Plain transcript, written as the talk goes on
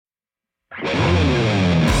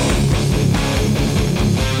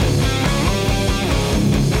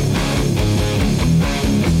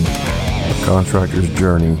contractor's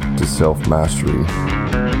journey to self-mastery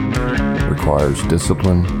requires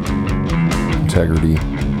discipline, integrity,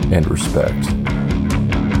 and respect.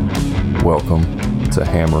 Welcome to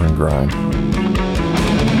Hammer and Grind.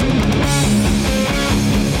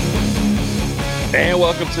 And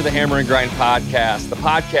welcome to the Hammer and Grind podcast, the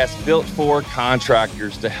podcast built for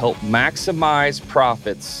contractors to help maximize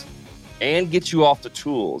profits and get you off the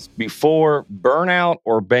tools before burnout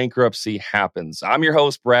or bankruptcy happens. I'm your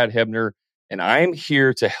host, Brad Hebner, and I am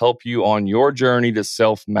here to help you on your journey to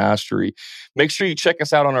self-mastery. Make sure you check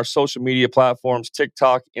us out on our social media platforms,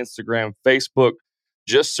 TikTok, Instagram, Facebook.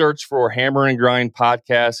 Just search for Hammer and Grind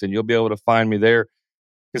podcast, and you'll be able to find me there.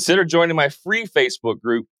 Consider joining my free Facebook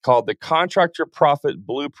group called the Contractor Profit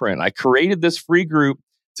Blueprint. I created this free group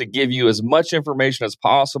to give you as much information as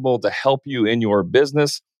possible to help you in your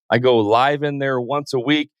business. I go live in there once a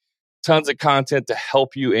week, tons of content to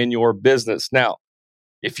help you in your business. Now,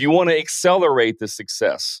 if you want to accelerate the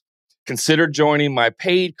success, consider joining my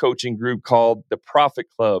paid coaching group called the Profit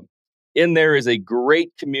Club. In there is a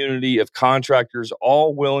great community of contractors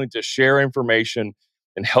all willing to share information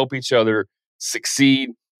and help each other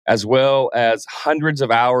succeed, as well as hundreds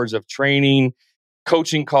of hours of training,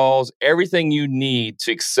 coaching calls, everything you need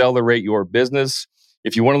to accelerate your business.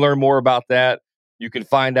 If you want to learn more about that, you can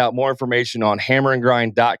find out more information on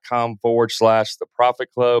hammerandgrind.com/the Profit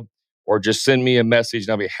Club, or just send me a message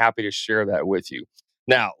and I'll be happy to share that with you.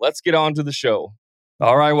 Now, let's get on to the show.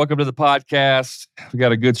 All right, welcome to the podcast. We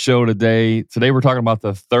got a good show today. Today, we're talking about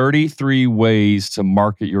the 33 ways to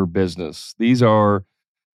market your business. These are,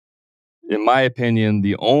 in my opinion,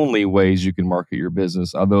 the only ways you can market your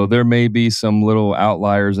business, although there may be some little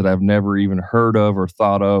outliers that I've never even heard of or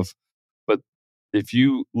thought of. But if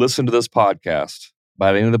you listen to this podcast,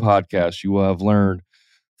 by the end of the podcast, you will have learned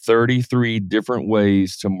 33 different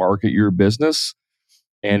ways to market your business.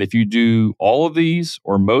 And if you do all of these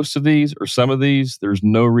or most of these or some of these, there's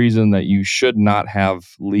no reason that you should not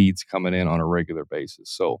have leads coming in on a regular basis.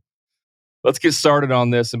 So let's get started on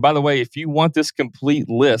this. And by the way, if you want this complete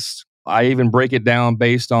list, I even break it down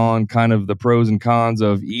based on kind of the pros and cons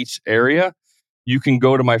of each area. You can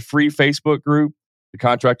go to my free Facebook group, the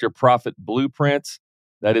Contractor Profit Blueprint.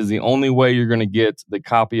 That is the only way you're going to get the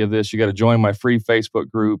copy of this. You got to join my free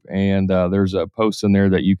Facebook group, and there's a post in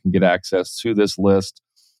there that you can get access to this list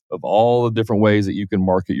of all the different ways that you can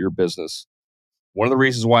market your business. One of the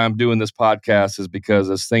reasons why I'm doing this podcast is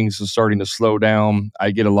because as things are starting to slow down,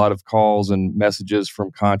 I get a lot of calls and messages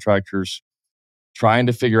from contractors trying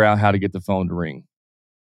to figure out how to get the phone to ring.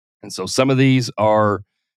 And so some of these are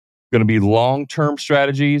going to be long-term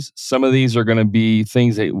strategies. Some of these are going to be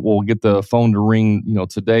things that will get the phone to ring,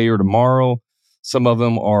 today or tomorrow. Some of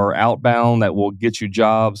them are outbound that will get you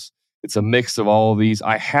jobs. It's a mix of all of these.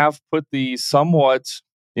 I have put these somewhat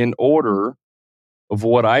in order of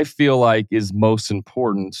what I feel like is most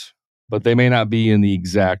important, but they may not be in the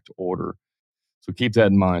exact order. So keep that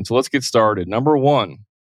in mind. So let's get started. Number one,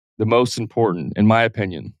 the most important, in my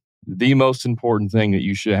opinion, the most important thing that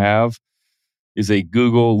you should have is a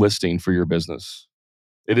Google listing for your business.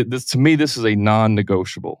 To me, this is a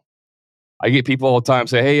non-negotiable. I get people all the time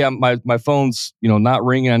say, "Hey, my phone's not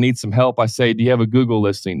ringing. I need some help." I say, "Do you have a Google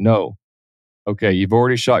listing?" No. Okay, you've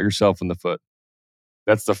already shot yourself in the foot.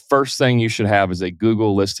 That's the first thing you should have is a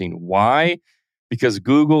Google listing. Why? Because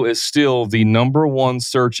Google is still the number one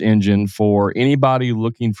search engine for anybody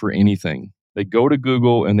looking for anything. They go to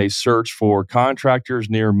Google and they search for contractors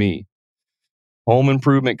near me. Home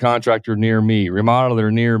improvement contractor near me,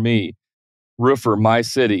 remodeler near me, roofer, my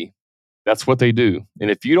city. That's what they do. And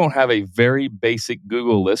if you don't have a very basic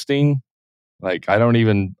Google listing, like I don't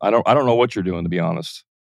know what you're doing, to be honest.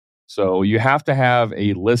 So you have to have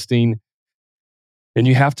a listing and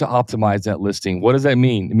you have to optimize that listing. What does that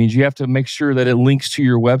mean? It means you have to make sure that it links to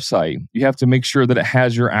your website. You have to make sure that it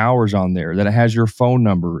has your hours on there, that it has your phone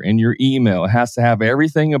number and your email. It has to have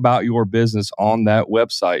everything about your business on that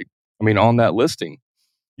website. On that listing.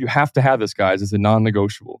 You have to have this, guys. It's a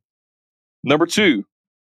non-negotiable. Number two,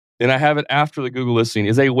 and I have it after the Google listing,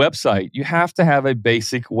 is a website. You have to have a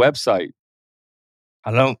basic website.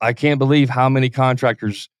 I can't believe how many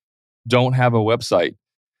contractors don't have a website.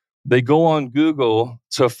 They go on Google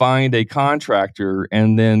to find a contractor,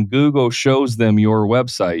 and then Google shows them your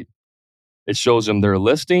website. It shows them their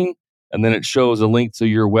listing, and then it shows a link to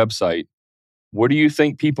your website. What do you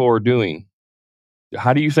think people are doing?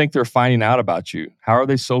 How do you think they're finding out about you? How are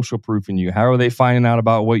they social proofing you? How are they finding out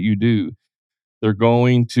about what you do? They're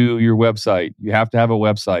going to your website. You have to have a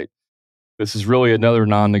website. This is really another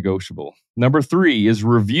non-negotiable. Number three is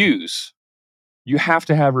reviews. You have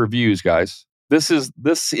to have reviews, guys. This is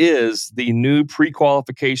the new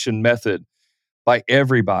pre-qualification method by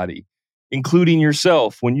everybody, including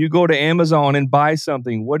yourself. When you go to Amazon and buy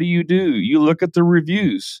something, what do? You look at the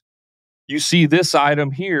reviews. You see this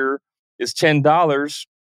item here is $10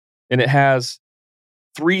 and it has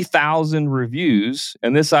 3,000 reviews.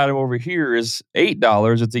 And this item over here is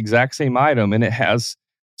 $8. It's the exact same item and it has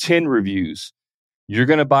 10 reviews. You're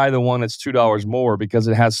going to buy the one that's $2 more because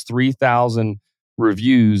it has 3,000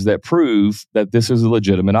 reviews that prove that this is a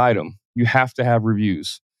legitimate item. You have to have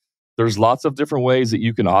reviews. There's lots of different ways that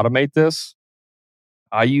you can automate this.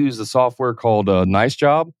 I use a software called Nice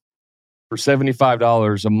Job. For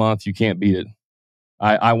 $75 a month, you can't beat it.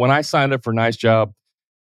 When I signed up for Nice Job,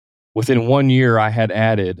 within 1 year, I had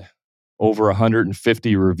added over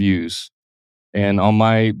 150 reviews. And on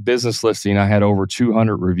my business listing, I had over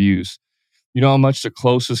 200 reviews. You know how much the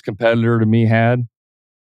closest competitor to me had?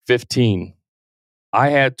 15. I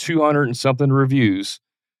had 200 and something reviews.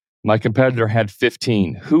 My competitor had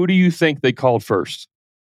 15. Who do you think they called first?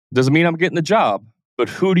 Doesn't mean I'm getting the job, but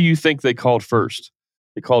who do you think they called first?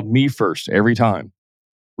 They called me first every time.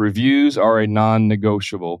 Reviews are a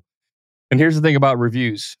non-negotiable. And here's the thing about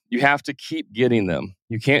reviews. You have to keep getting them.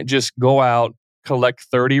 You can't just go out, collect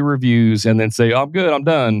 30 reviews and then say, oh, I'm good, I'm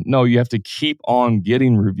done. No, you have to keep on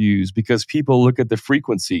getting reviews because people look at the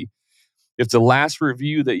frequency. If the last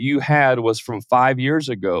review that you had was from 5 years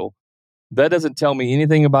ago, that doesn't tell me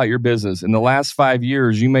anything about your business. In the last 5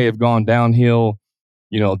 years, you may have gone downhill,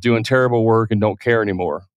 doing terrible work and don't care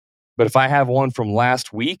anymore. But if I have one from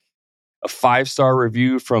last week, a 5-star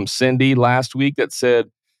review from Cindy last week that said,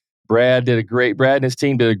 Brad and his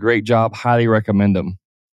team did a great job, highly recommend them.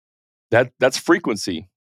 That's frequency.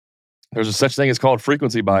 There's a such thing as called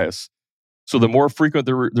frequency bias. So the more frequent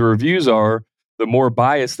the reviews are, the more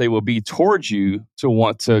biased they will be towards you to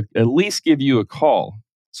want to at least give you a call.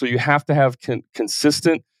 So you have to have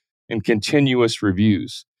consistent and continuous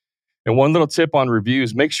reviews. And one little tip on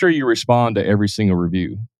reviews, make sure you respond to every single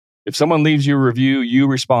review. If someone leaves you a review, you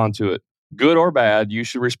respond to it. Good or bad, you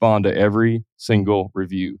should respond to every single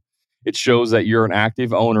review. It shows that you're an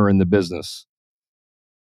active owner in the business.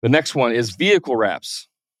 The next one is vehicle wraps.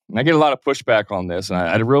 And I get a lot of pushback on this, and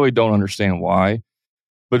I really don't understand why.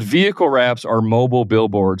 But vehicle wraps are mobile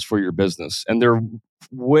billboards for your business, and they're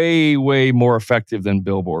way, way more effective than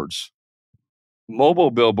billboards. Mobile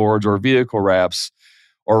billboards or vehicle wraps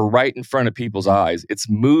are right in front of people's eyes. It's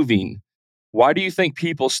moving. Why do you think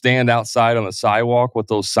people stand outside on the sidewalk with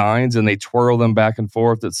those signs and they twirl them back and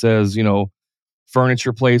forth that says,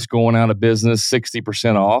 furniture place going out of business,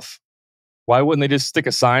 60% off? Why wouldn't they just stick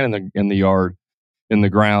a sign in the yard, in the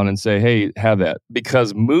ground and say, hey, have that?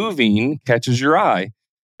 Because moving catches your eye.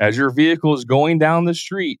 As your vehicle is going down the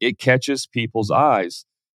street, it catches people's eyes.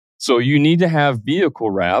 So you need to have vehicle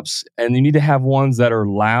wraps and you need to have ones that are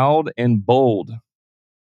loud and bold.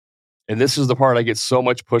 And this is the part I get so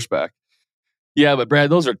much pushback. Yeah, but Brad,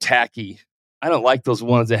 those are tacky. I don't like those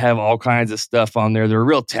ones that have all kinds of stuff on there. They're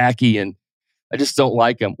real tacky and I just don't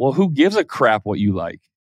like them. Well, who gives a crap what you like?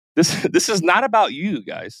 This is not about you,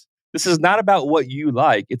 guys. This is not about what you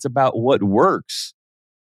like. It's about what works.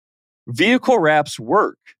 Vehicle wraps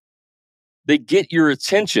work. They get your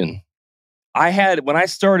attention. When I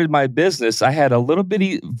started my business, I had a little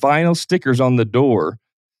bitty vinyl stickers on the door,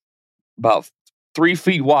 about 3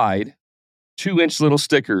 feet wide, 2-inch little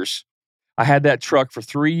stickers. I had that truck for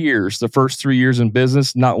 3 years, the first 3 years in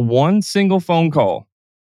business. Not one single phone call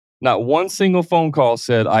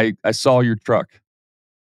said, I saw your truck.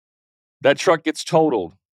 That truck gets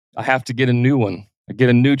totaled. I have to get a new one. I get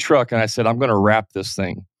a new truck and I said, I'm going to wrap this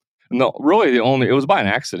thing. No, really it was by an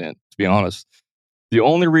accident, to be honest. The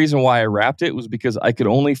only reason why I wrapped it was because I could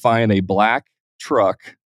only find a black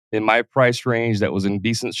truck in my price range that was in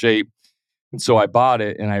decent shape. And so I bought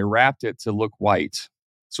it and I wrapped it to look white.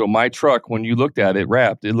 So my truck, when you looked at it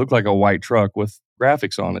wrapped, it looked like a white truck with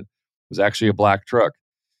graphics on it. It was actually a black truck.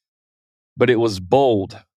 But it was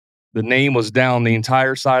bold. The name was down the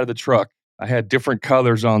entire side of the truck. I had different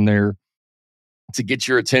colors on there to get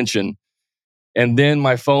your attention. And then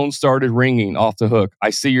my phone started ringing off the hook.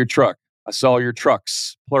 I see your truck. I saw your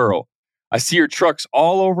trucks, plural. I see your trucks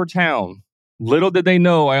all over town. Little did they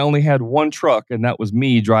know I only had one truck, and that was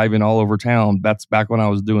me driving all over town. That's back when I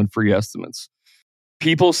was doing free estimates.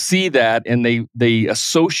 People see that and they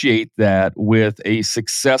associate that with a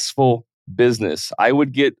successful business. I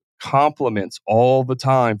would get compliments all the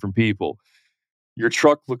time from people. Your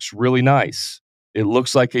truck looks really nice. It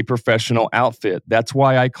looks like a professional outfit. That's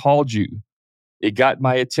why I called you. It got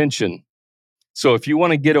my attention. So if you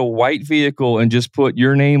want to get a white vehicle and just put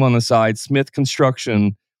your name on the side, Smith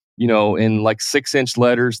Construction, in like 6-inch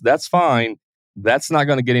letters, that's fine. That's not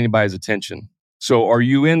going to get anybody's attention. So are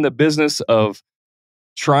you in the business of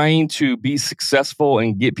trying to be successful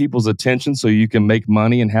and get people's attention so you can make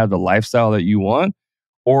money and have the lifestyle that you want?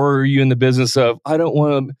 Or are you in the business of, I don't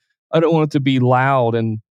want it to be loud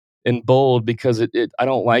and bold because I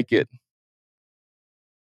don't like it.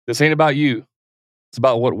 This ain't about you. It's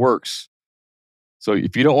about what works. So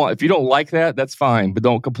if you don't like that, that's fine, but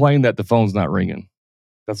don't complain that the phone's not ringing.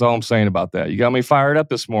 That's all I'm saying about that. You got me fired up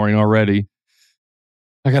this morning already.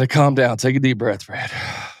 I got to calm down. Take a deep breath, Brad.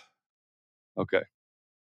 Okay.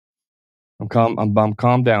 I'm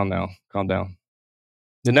calm down now. Calm down.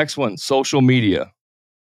 The next one, social media.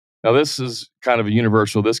 Now, this is kind of a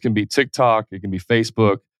universal. This can be TikTok. It can be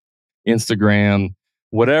Facebook, Instagram,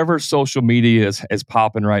 whatever social media is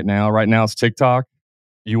popping right now. Right now, it's TikTok.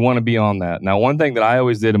 You want to be on that. Now, one thing that I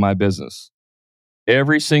always did in my business,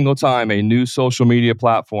 every single time a new social media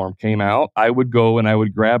platform came out, I would go and I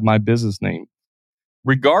would grab my business name,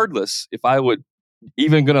 regardless if I would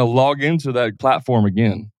even going to log into that platform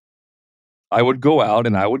again. I would go out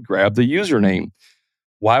and I would grab the username.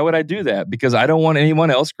 Why would I do that? Because I don't want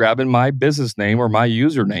anyone else grabbing my business name or my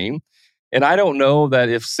username. And I don't know that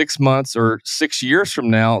if 6 months or 6 years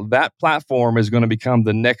from now, that platform is going to become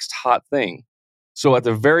the next hot thing. So at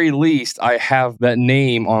the very least, I have that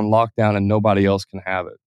name on lockdown and nobody else can have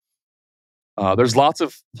it. There's lots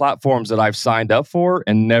of platforms that I've signed up for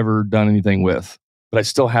and never done anything with, but I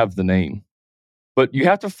still have the name. But you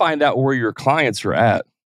have to find out where your clients are at.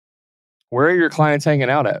 Where are your clients hanging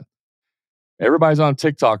out at? Everybody's on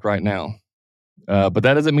TikTok right now. But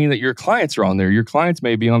that doesn't mean that your clients are on there. Your clients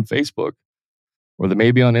may be on Facebook or they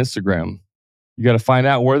may be on Instagram. You got to find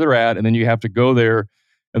out where they're at, and then you have to go there,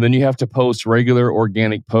 and then you have to post regular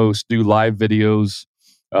organic posts, do live videos.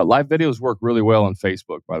 Live videos work really well on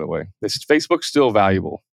Facebook, by the way. Facebook's still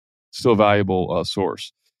valuable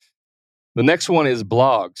source. The next one is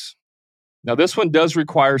blogs. Now, this one does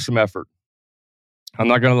require some effort. I'm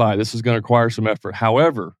not going to lie. This is going to require some effort.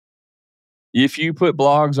 However, if you put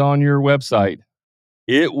blogs on your website,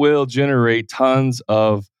 it will generate tons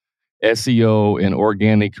of SEO and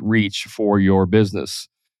organic reach for your business.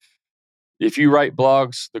 If you write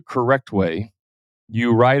blogs the correct way,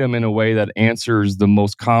 you write them in a way that answers the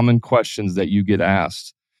most common questions that you get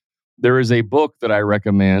asked. There is a book that I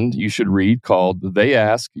recommend you should read called They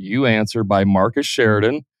Ask, You Answer by Marcus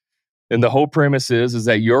Sheridan. And the whole premise is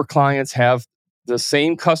that your clients have the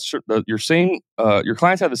same your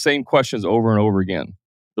clients have the same questions over and over again.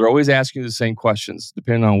 They're always asking you the same questions,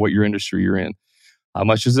 depending on what your industry you're in. How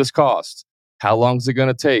much does this cost? How long is it going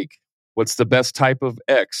to take? What's the best type of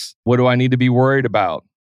X? What do I need to be worried about?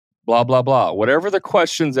 Blah, blah, blah. Whatever the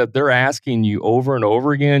questions that they're asking you over and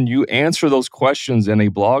over again, you answer those questions in a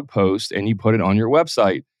blog post and you put it on your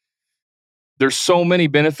website. There's so many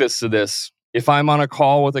benefits to this. If I'm on a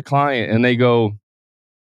call with a client and they go,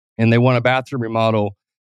 and they want a bathroom remodel,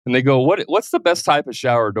 and they go, what's the best type of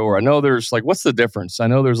shower door? I know there's like, what's the difference? I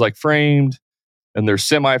know there's like framed and there's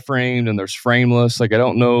semi-framed and there's frameless. Like, I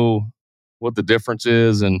don't know what the difference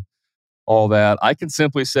is and all that. I can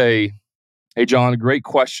simply say, hey, John, great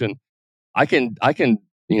question. I can,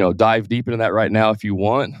 dive deep into that right now if you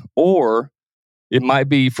want, or it might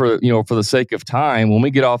be for the sake of time. When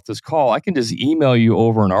we get off this call, I can just email you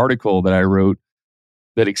over an article that I wrote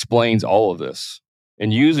that explains all of this.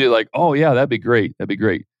 And usually like, oh yeah, that'd be great.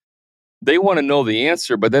 They want to know the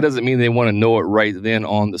answer, but that doesn't mean they want to know it right then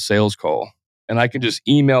on the sales call. And I can just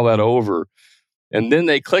email that over. And then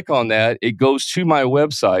they click on that. It goes to my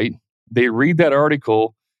website. They read that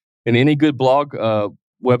article, and any good blog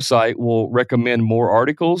website will recommend more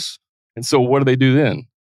articles. And so what do they do then?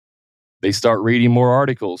 They start reading more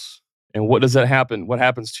articles. And what does that happen? What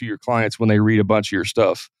happens to your clients when they read a bunch of your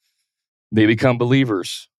stuff? They become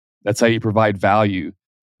believers. That's how you provide value.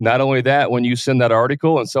 Not only that, when you send that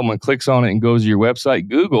article and someone clicks on it and goes to your website,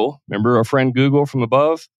 Google, remember our friend Google from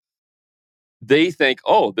above? They think,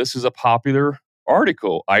 oh, this is a popular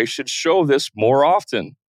article. I should show this more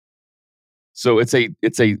often. So it's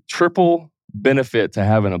a triple benefit to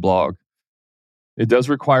having a blog. It does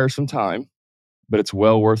require some time, but it's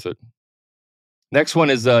well worth it. Next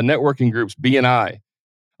one is networking groups, BNI.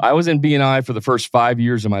 I was in BNI for the first 5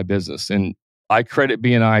 years of my business, and I credit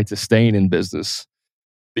BNI to staying in business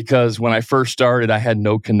because when I first started, I had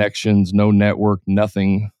no connections, no network,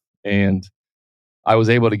 nothing. And I was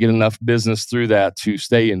able to get enough business through that to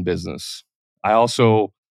stay in business. I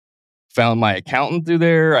also found my accountant through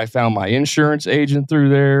there. I found my insurance agent through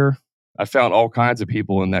there. I found all kinds of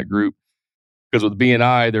people in that group because with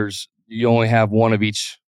BNI, you only have one of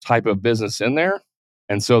each type of business in there.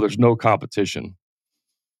 And so there's no competition.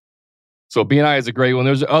 So BNI is a great one.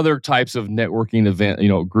 There's other types of networking event,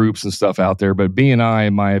 groups and stuff out there, but BNI,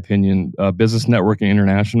 in my opinion, Business Networking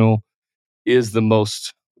International, is the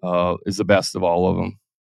best of all of them.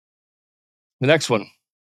 The next one,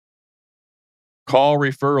 call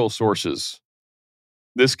referral sources.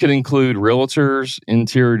 This could include realtors,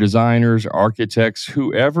 interior designers, architects,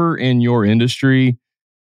 whoever in your industry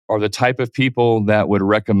are the type of people that would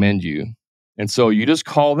recommend you. And so you just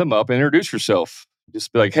call them up and introduce yourself.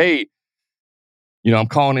 Just be like, hey, I'm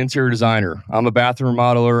calling an interior designer. I'm a bathroom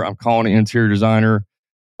remodeler. I'm calling an interior designer.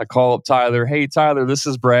 I call up Tyler. Hey, Tyler, this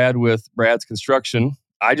is Brad with Brad's Construction.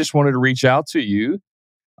 I just wanted to reach out to you.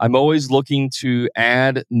 I'm always looking to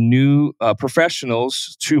add new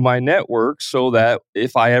professionals to my network so that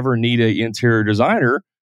if I ever need an interior designer,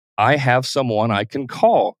 I have someone I can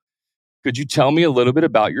call. Could you tell me a little bit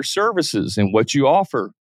about your services and what you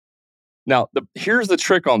offer? Now, here's the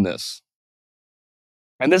trick on this.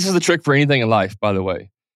 And this is the trick for anything in life, by the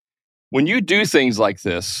way. When you do things like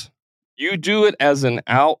this, you do it as an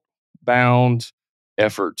outbound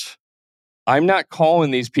effort. I'm not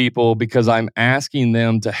calling these people because I'm asking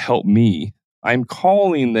them to help me. I'm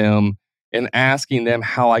calling them and asking them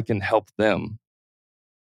how I can help them.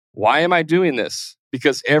 Why am I doing this?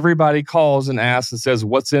 Because everybody calls and asks and says,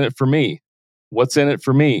 what's in it for me? What's in it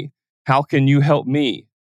for me? How can you help me?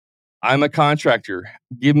 I'm a contractor.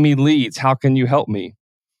 Give me leads. How can you help me?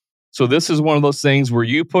 So this is one of those things where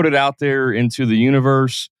you put it out there into the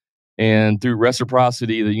universe, and through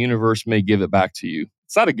reciprocity, the universe may give it back to you.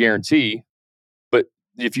 It's not a guarantee, but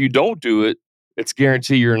if you don't do it, it's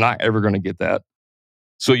guarantee you're not ever going to get that.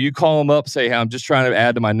 So you call them up, say, hey, I'm just trying to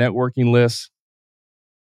add to my networking list.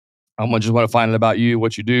 I just want to find out about you,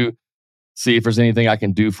 what you do, see if there's anything I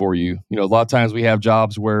can do for you. A lot of times we have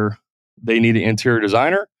jobs where they need an interior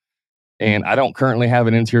designer, and I don't currently have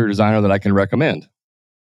an interior designer that I can recommend.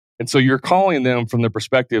 And so you're calling them from the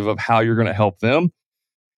perspective of how you're going to help them.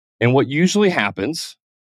 And what usually happens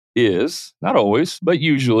is, not always, but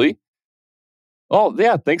usually, oh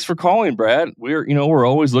yeah, thanks for calling, Brad. We're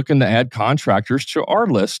always looking to add contractors to our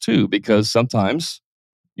list too, because sometimes,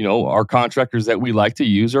 our contractors that we like to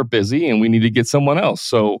use are busy and we need to get someone else.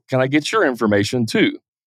 So can I get your information too?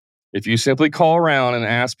 If you simply call around and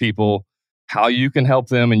ask people how you can help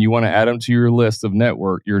them and you want to add them to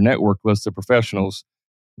your network list of professionals,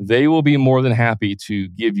 they will be more than happy to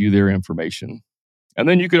give you their information. And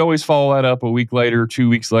then you could always follow that up a week later, 2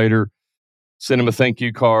 weeks later, send them a thank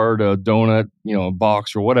you card, a donut, a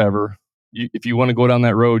box or whatever. If you want to go down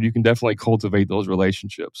that road, you can definitely cultivate those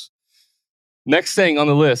relationships. Next thing on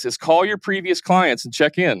the list is call your previous clients and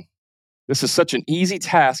check in. This is such an easy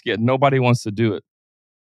task, yet nobody wants to do it.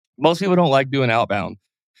 Most people don't like doing outbound.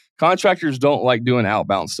 Contractors don't like doing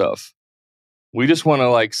outbound stuff. We just want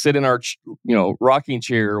to sit in our, rocking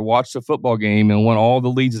chair, watch the football game, and want all the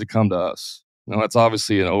leads to come to us. Now, that's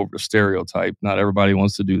obviously an over stereotype. Not everybody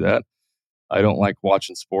wants to do that. I don't like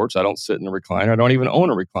watching sports. I don't sit in a recliner. I don't even own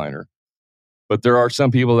a recliner. But there are some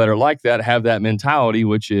people that are like that, have that mentality,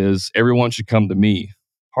 which is everyone should come to me.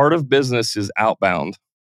 Part of business is outbound.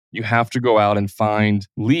 You have to go out and find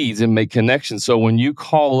leads and make connections. So when you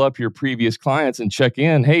call up your previous clients and check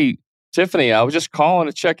in, hey, Tiffany, I was just calling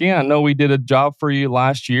to check in. I know we did a job for you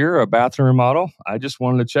last year, a bathroom remodel. I just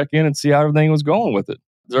wanted to check in and see how everything was going with it.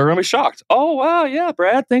 They're going to be shocked. Oh, wow. Yeah,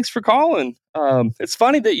 Brad, thanks for calling. It's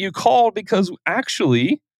funny that you called because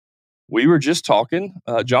actually we were just talking,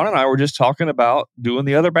 John and I were just talking about doing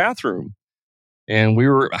the other bathroom, and we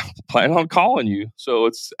were planning on calling you. So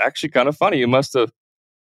it's actually kind of funny. Your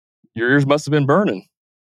ears must have been burning,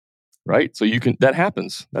 right? So that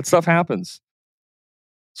happens. That stuff happens.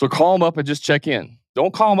 So call them up and just check in.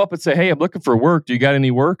 Don't call them up and say, hey, I'm looking for work. Do you got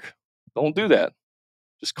any work? Don't do that.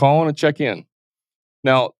 Just call in and check in.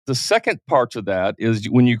 Now, the second part to that is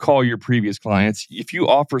when you call your previous clients, if you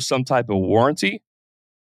offer some type of warranty,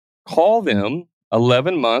 call them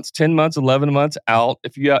 11 months, 10 months, 11 months out.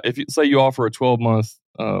 If you say you offer a 12-month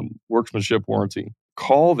workmanship warranty,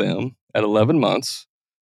 call them at 11 months.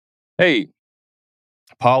 Hey,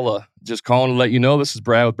 Paula, just calling to let you know, this is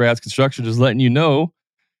Brad with Brad's Construction, just letting you know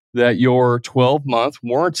that your 12-month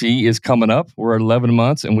warranty is coming up. We're at 11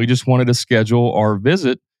 months, and we just wanted to schedule our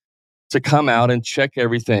visit to come out and check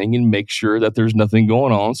everything and make sure that there's nothing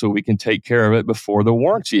going on so we can take care of it before the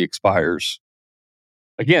warranty expires.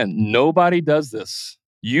 Again, nobody does this.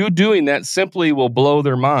 You doing that simply will blow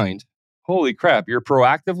their mind. Holy crap, you're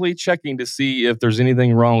proactively checking to see if there's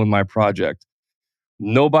anything wrong with my project.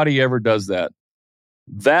 Nobody ever does that.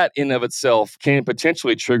 That in of itself can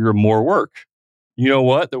potentially trigger more work. You know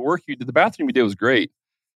what? The bathroom you did was great.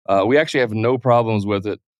 We actually have no problems with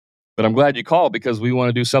it. But I'm glad you called because we want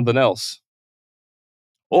to do something else.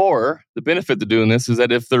 Or the benefit to doing this is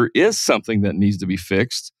that if there is something that needs to be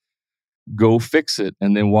fixed, go fix it.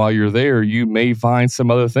 And then while you're there, you may find some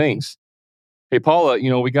other things. Hey, Paula,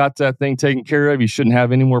 we got that thing taken care of. You shouldn't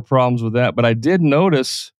have any more problems with that. But I did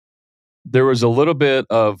notice there was a little bit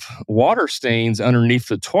of water stains underneath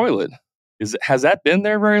the toilet. Has that been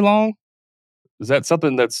there very long? Is that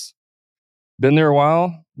something that's been there a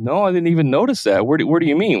while? No, I didn't even notice that. Where do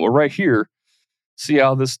you mean? Well, right here. See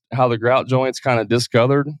how the grout joint's kind of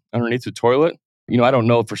discolored underneath the toilet? I don't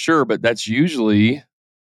know for sure, but that's usually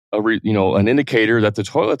an indicator that the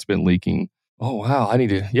toilet's been leaking. Oh, wow.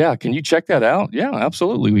 Can you check that out? Yeah,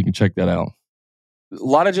 absolutely. We can check that out. A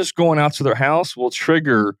lot of just going out to their house will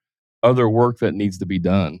trigger other work that needs to be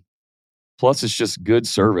done. Plus, it's just good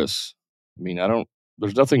service.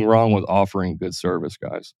 There's nothing wrong with offering good service,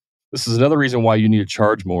 guys. This is another reason why you need to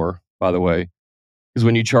charge more, by the way, because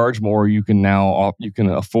when you charge more, you can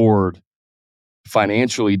afford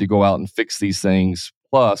financially to go out and fix these things.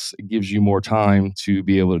 Plus, it gives you more time to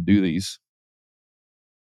be able to do these.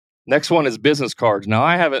 Next one is business cards. Now,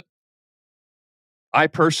 I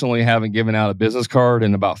personally haven't given out a business card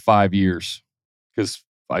in about 5 years because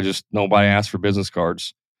nobody asked for business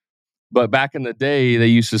cards. But back in the day, they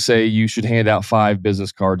used to say you should hand out 5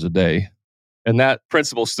 business cards a day. And that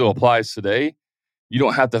principle still applies today. You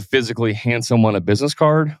don't have to physically hand someone a business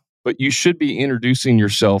card, but you should be introducing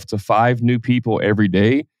yourself to 5 new people every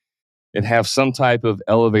day and have some type of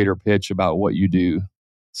elevator pitch about what you do,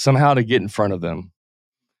 somehow to get in front of them.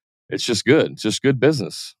 It's just good. It's just good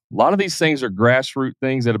business. A lot of these things are grassroots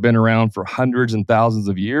things that have been around for hundreds and thousands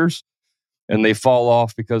of years, and they fall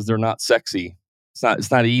off because they're not sexy.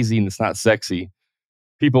 It's not easy and it's not sexy.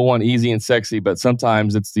 People want easy and sexy, but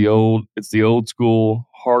sometimes it's the old school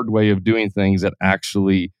hard way of doing things that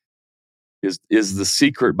actually is the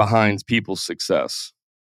secret behind people's success.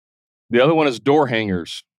 The other one is door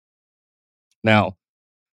hangers. Now,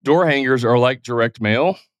 door hangers are like direct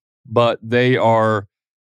mail, but they are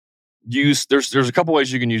used. There's a couple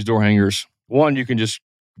ways you can use door hangers. One, you can just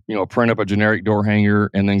print up a generic door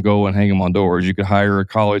hanger and then go and hang them on doors. You could hire a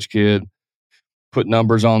college kid, put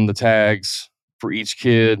numbers on the tags for each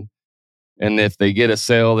kid. And if they get a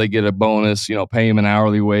sale, they get a bonus, pay them an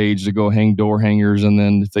hourly wage to go hang door hangers. And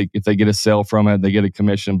then if they get a sale from it, they get a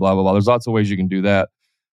commission, blah, blah, blah. There's lots of ways you can do that.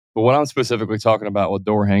 But what I'm specifically talking about with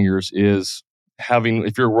door hangers is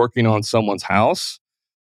if you're working on someone's house,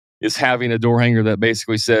 is having a door hanger that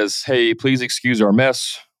basically says, hey, please excuse our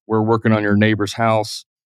mess. We're working on your neighbor's house.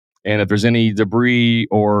 And if there's any debris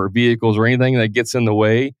or vehicles or anything that gets in the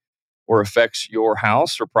way or affects your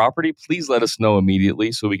house or property, please let us know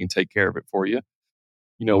immediately so we can take care of it for you.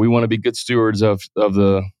 We want to be good stewards of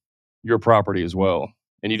your property as well.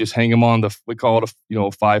 And you just hang them on we call it a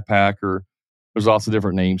 5-pack, or there's lots of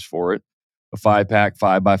different names for it, a 5-pack,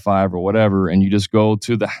 5x5 or whatever. And you just go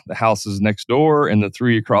to the houses next door and the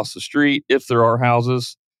 3 across the street, if there are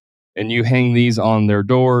houses, and you hang these on their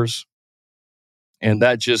doors. And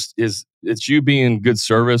that it's you being good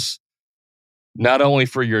service, not only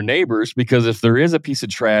for your neighbors, because if there is a piece of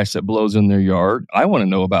trash that blows in their yard, I want to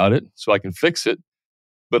know about it so I can fix it.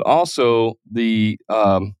 But also the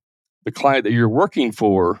client that you're working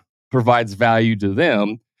for provides value to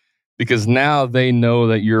them, because now they know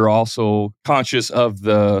that you're also conscious of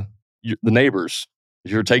the neighbors.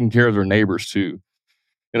 You're taking care of their neighbors too.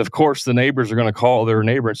 And of course, the neighbors are going to call their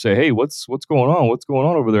neighbor and say, hey, what's going on? What's going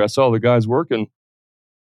on over there? I saw the guys working.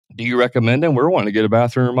 Do you recommend them? We're wanting to get a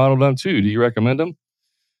bathroom remodel done too. Do you recommend them?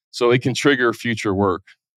 So it can trigger future work.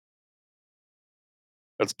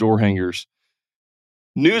 That's door hangers.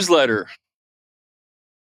 Newsletter.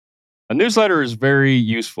 A newsletter is very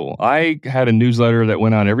useful. I had a newsletter that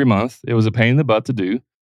went out every month. It was a pain in the butt to do. It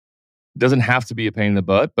doesn't have to be a pain in the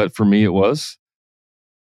butt, but for me it was.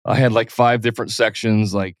 I had like 5 different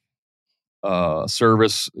sections, like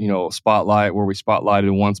service, spotlight, where we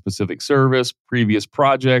spotlighted one specific service, previous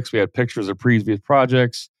projects. We had pictures of previous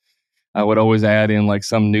projects. I would always add in like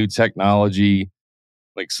some new technology,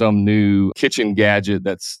 like some new kitchen gadget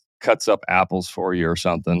that cuts up apples for you or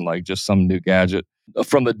something, like just some new gadget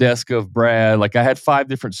from the desk of Brad. Like I had 5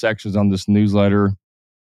 different sections on this newsletter.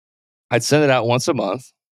 I'd send it out once a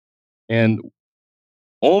month, and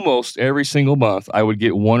almost every single month I would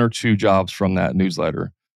get 1 or 2 jobs from that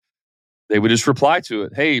newsletter. They would just reply to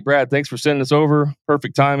it. Hey, Brad, thanks for sending this over.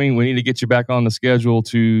 Perfect timing. We need to get you back on the schedule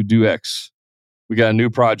to do X. We got a new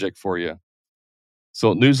project for you.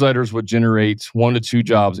 So newsletters would generate 1 to 2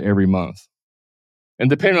 jobs every month. And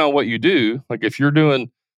depending on what you do, like if you're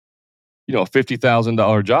doing,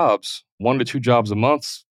 $50,000 jobs, 1 to 2 jobs a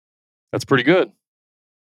month, that's pretty good.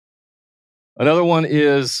 Another one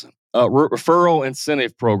is a referral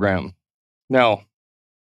incentive program. Now,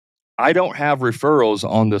 I don't have referrals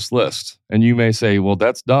on this list. And you may say, well,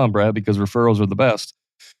 that's dumb, Brad, because referrals are the best.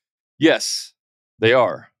 Yes, they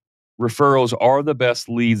are. Referrals are the best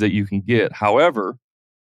leads that you can get. However,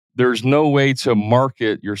 there's no way to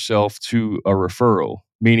market yourself to a referral,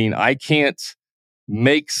 meaning I can't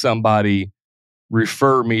make somebody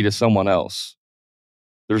refer me to someone else.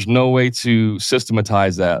 There's no way to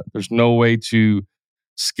systematize that. There's no way to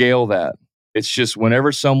scale that. It's just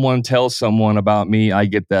whenever someone tells someone about me, I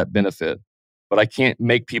get that benefit. But I can't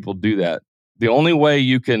make people do that. The only way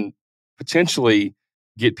you can potentially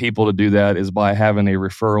get people to do that is by having a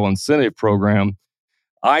referral incentive program.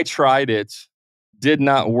 I tried it, did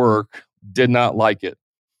not work, did not like it.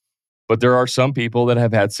 But there are some people that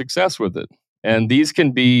have had success with it. And these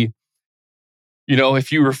can be,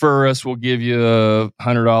 if you refer us, we'll give you a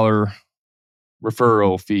 $100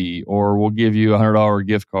 referral fee, or we'll give you a $100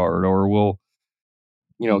 gift card, or we'll,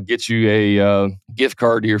 get you a gift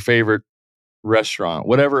card to your favorite restaurant,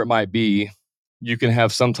 whatever it might be. You can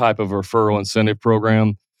have some type of referral incentive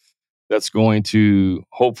program that's going to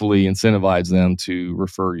hopefully incentivize them to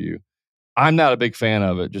refer you. I'm not a big fan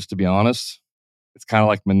of it, just to be honest. It's kind of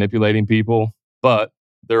like manipulating people, but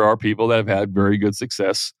there are people that have had very good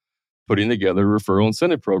success putting together a referral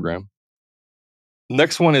incentive program.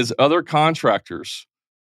 Next one is other contractors.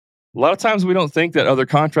 A lot of times we don't think that other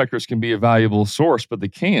contractors can be a valuable source, but they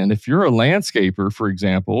can. If you're a landscaper, for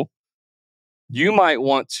example, you might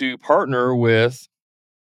want to partner with,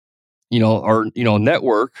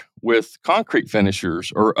 network with concrete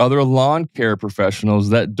finishers or other lawn care professionals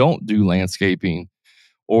that don't do landscaping,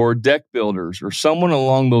 or deck builders, or someone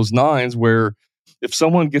along those lines, where if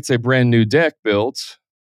someone gets a brand new deck built,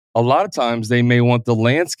 a lot of times they may want the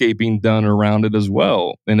landscaping done around it as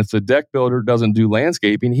well. And if the deck builder doesn't do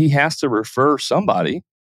landscaping, he has to refer somebody.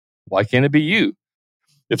 Why can't it be you?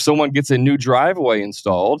 If someone gets a new driveway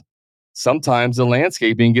installed, sometimes the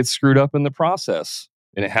landscaping gets screwed up in the process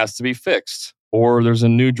and it has to be fixed. Or there's a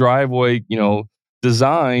new driveway,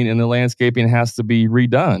 design, and the landscaping has to be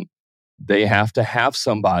redone. They have to have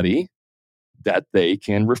somebody that they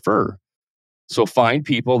can refer. So find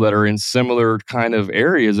people that are in similar kind of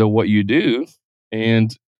areas of what you do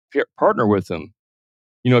and partner with them.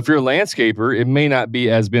 If you're a landscaper, it may not be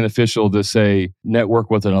as beneficial to, say, network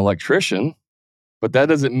with an electrician, but that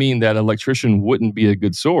doesn't mean that an electrician wouldn't be a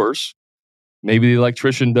good source. Maybe the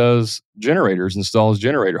electrician does generators, installs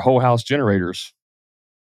whole house generators.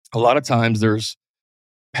 A lot of times there's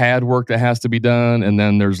pad work that has to be done, and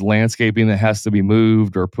then there's landscaping that has to be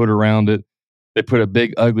moved or put around it. They put a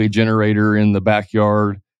big, ugly generator in the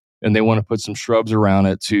backyard, and they want to put some shrubs around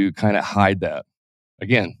it to kind of hide that.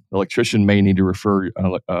 Again, the electrician may need to refer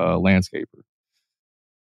a landscaper.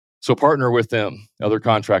 So partner with them, other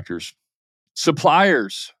contractors.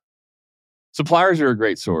 Suppliers. Suppliers are a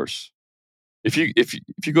great source. If you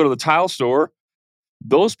go to the tile store,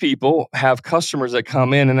 those people have customers that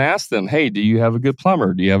come in and ask them, hey, do you have a good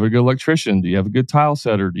plumber? Do you have a good electrician? Do you have a good tile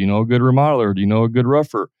setter? Do you know a good remodeler? Do you know a good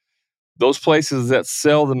rougher? Those places that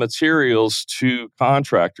sell the materials to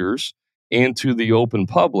contractors and to the open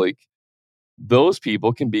public, those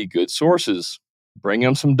people can be good sources. Bring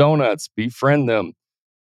them some donuts, befriend them,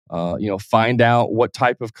 find out what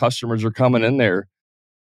type of customers are coming in there.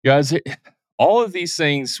 Guys, all of these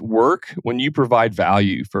things work when you provide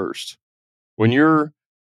value first. When your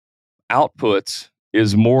output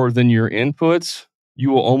is more than your inputs,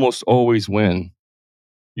 you will almost always win.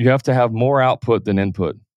 You have to have more output than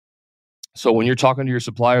input. So when you're talking to your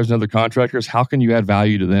suppliers and other contractors, how can you add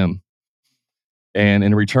value to them? And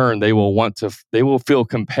in return, they will feel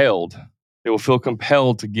compelled. They will feel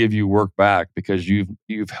compelled to give you work back because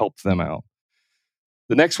you've helped them out.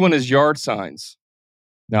 The next one is yard signs.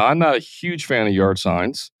 Now, I'm not a huge fan of yard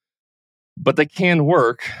signs, but they can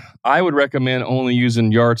work. I would recommend only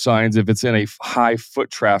using yard signs if it's in a high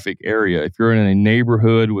foot traffic area. If you're in a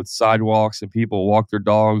neighborhood with sidewalks and people walk their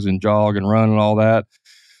dogs and jog and run and all that,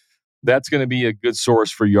 that's going to be a good source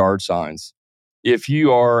for yard signs. If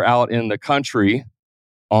you are out in the country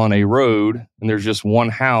on a road and there's just one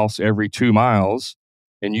house every 2 miles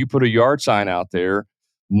and you put a yard sign out there,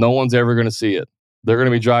 no one's ever going to see it. They're going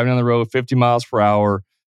to be driving down the road 50 miles per hour.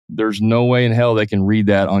 There's no way in hell they can read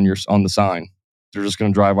that on the sign. They're just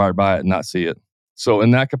going to drive right by it and not see it. So in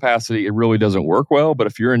that capacity, it really doesn't work well. But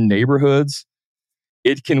if you're in neighborhoods,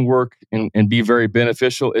 it can work and be very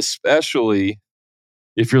beneficial, especially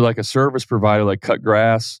if you're like a service provider, like cut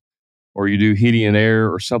grass, or you do heating and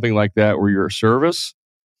air or something like that, where you're a service.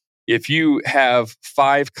 If you have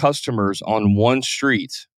 5 customers on one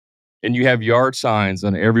street and you have yard signs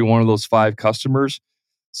on every one of those 5 customers,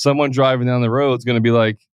 someone driving down the road is going to be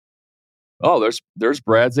like, oh, there's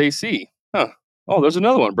Brad's AC. Huh. Oh, there's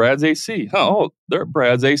another one, Brad's AC. Huh. Oh, there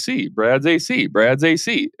Brad's AC, Brad's AC, Brad's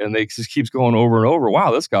AC. And they just keeps going over and over.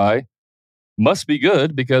 Wow, this guy must be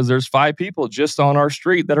good because there's 5 people just on our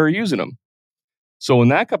street that are using them. So in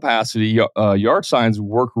that capacity, yard signs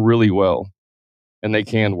work really well, and they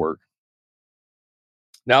can work.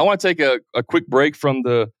 Now, I want to take a quick break from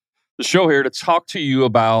the show here to talk to you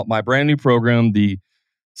about my brand new program, the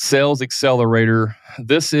Sales Accelerator.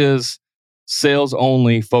 This is sales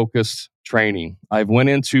only focused training. I've went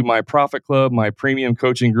into my Profit Club, my premium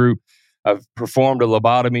coaching group. I've performed a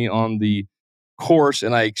lobotomy on the course,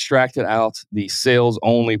 and I extracted out the sales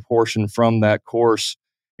only portion from that course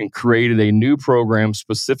and created a new program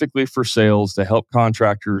specifically for sales to help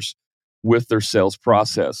contractors with their sales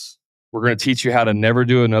process. We're going to teach you how to never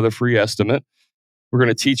do another free estimate. We're going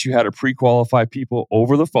to teach you how to pre-qualify people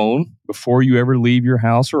over the phone before you ever leave your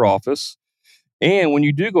house or office. And when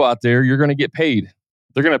you do go out there, you're going to get paid.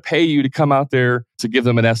 They're going to pay you to come out there to give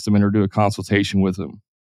them an estimate or do a consultation with them.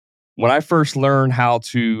 When I first learned how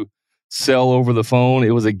to sell over the phone, it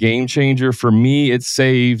was a game changer. For me, it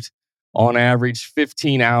saved on average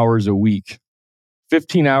 15 hours a week.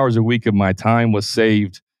 15 hours a week of my time was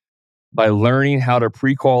saved by learning how to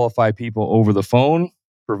pre-qualify people over the phone,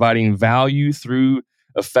 providing value through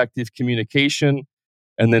effective communication,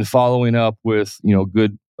 and then following up with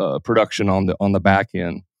good production on the back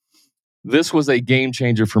end. This was a game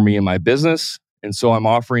changer for me in my business, and so I'm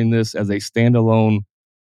offering this as a standalone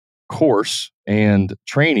course and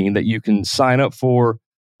training that you can sign up for.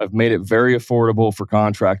 I've made it very affordable for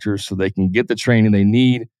contractors so they can get the training they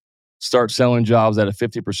need, start selling jobs at a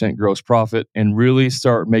 50% gross profit, and really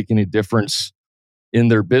start making a difference in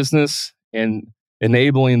their business and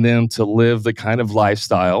enabling them to live the kind of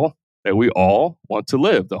lifestyle that we all want to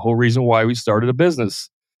live. The whole reason why we started a business.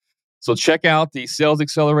 So check out the Sales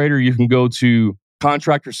Accelerator. You can go to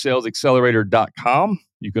contractorsalesaccelerator.com.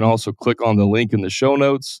 You can also click on the link in the show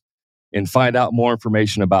notes and find out more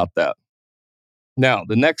information about that. Now,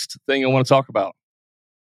 the next thing I want to talk about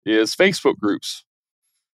is Facebook groups.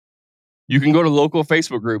 You can go to local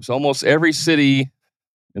Facebook groups. Almost every city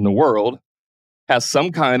in the world has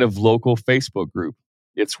some kind of local Facebook group.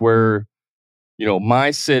 It's where,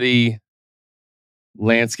 my city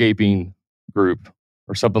landscaping group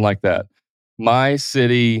or something like that. My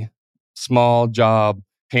city small job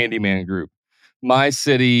handyman group. My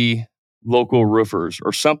city local roofers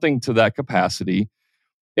or something to that capacity.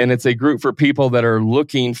 And it's a group for people that are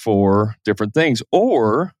looking for different things.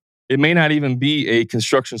 Or it may not even be a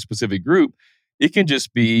construction specific group. It can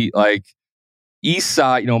just be like East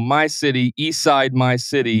Side, my city, East Side, my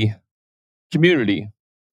city community.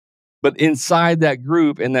 But inside that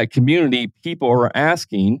group and that community, people are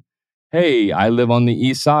asking, hey, I live on the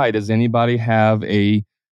East Side. Does anybody have a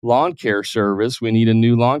lawn care service? We need a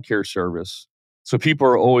new lawn care service. So people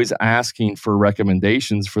are always asking for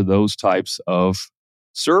recommendations for those types of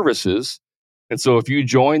services. And so if you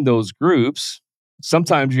join those groups,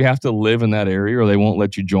 sometimes you have to live in that area or they won't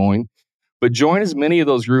let you join. But join as many of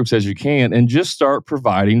those groups as you can and just start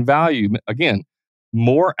providing value. Again,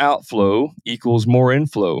 more outflow equals more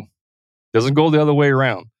inflow. Doesn't go the other way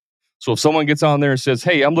around. So if someone gets on there and says,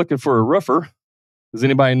 hey, I'm looking for a roofer. Does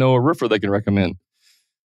anybody know a roofer they can recommend?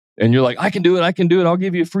 And you're like, I can do it. I'll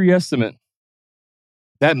give you a free estimate.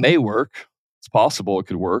 That may work. It's possible it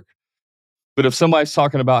could work. But if somebody's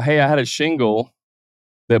talking about, hey, I had a shingle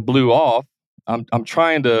that blew off, I'm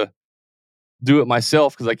trying to do it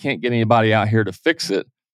myself because I can't get anybody out here to fix it.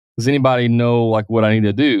 Does anybody know what I need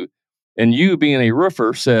to do? And you being a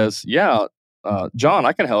roofer says, yeah, John,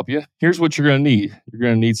 I can help you. Here's what you're going to need. You're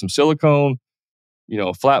going to need some silicone,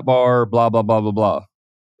 flat bar, blah, blah, blah, blah, blah.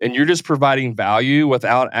 And you're just providing value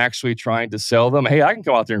without actually trying to sell them. Hey, I can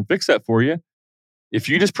come out there and fix that for you. If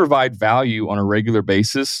you just provide value on a regular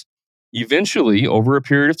basis, eventually, over a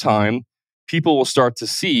period of time, people will start to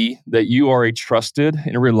see that you are a trusted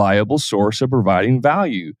and reliable source of providing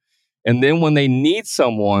value. And then when they need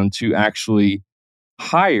someone to actually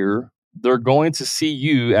hire, they're going to see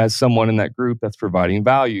you as someone in that group that's providing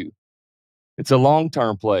value. It's a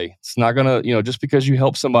long-term play. It's not going to, just because you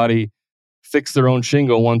help somebody fix their own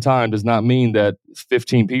shingle one time does not mean that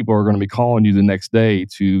 15 people are going to be calling you the next day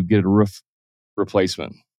to get a roof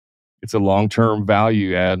replacement. It's a long-term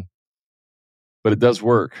value add, but it does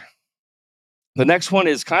work. The next one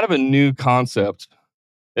is kind of a new concept.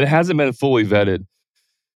 It hasn't been fully vetted,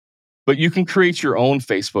 but you can create your own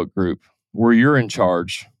Facebook group where you're in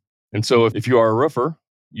charge. And so if you are a roofer,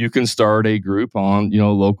 you can start a group on,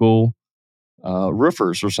 local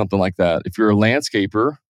roofers or something like that. If you're a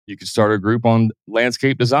landscaper, you could start a group on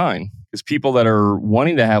landscape design, because people that are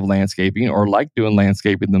wanting to have landscaping or like doing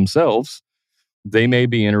landscaping themselves, they may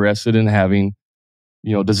be interested in having,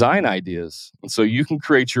 design ideas. And so you can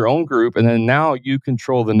create your own group, and then now you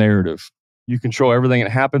control the narrative. You control everything that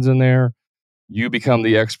happens in there. You become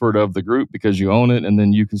the expert of the group because you own it, and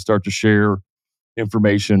then you can start to share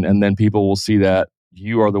information, and then people will see that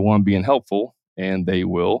you are the one being helpful, and they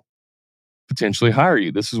will potentially hire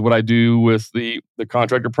you. This is what I do with the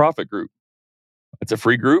Contractor Profit Group. It's a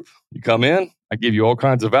free group. You come in, I give you all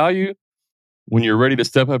kinds of value. When you're ready to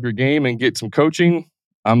step up your game and get some coaching,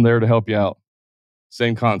 I'm there to help you out.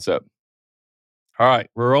 Same concept. All right,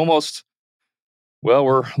 we're a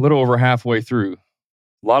little over halfway through.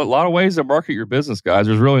 A lot of ways to market your business, guys.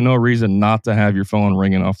 There's really no reason not to have your phone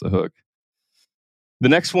ringing off the hook. The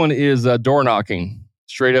next one is door knocking.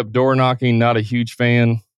 Straight up door knocking, not a huge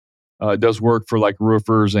fan. It does work for like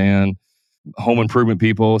roofers and home improvement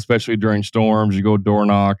people, especially during storms. You go door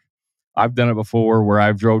knock. I've done it before where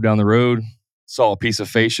I've drove down the road, saw a piece of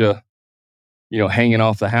fascia, hanging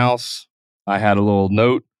off the house. I had a little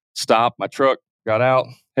note, stopped my truck, got out.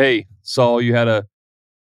 Hey, saw you had a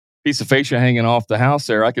piece of fascia hanging off the house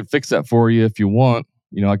there. I could fix that for you if you want.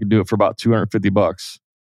 I could do it for about $250.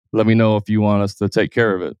 Let me know if you want us to take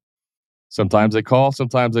care of it. Sometimes they call,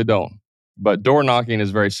 sometimes they don't. But door knocking is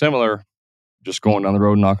very similar. Just going down the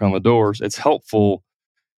road, knock on the doors. It's helpful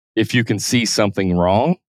if you can see something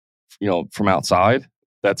wrong, from outside.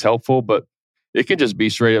 That's helpful, but it can just be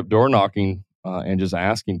straight up door knocking and just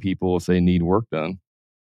asking people if they need work done.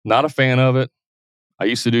 Not a fan of it. I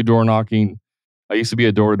used to do door knocking. I used to be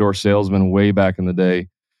a door-to-door salesman way back in the day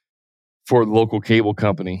for the local cable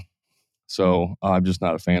company. So I'm just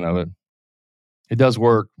not a fan of it. It does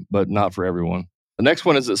work, but not for everyone. The next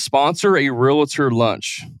one is to sponsor a realtor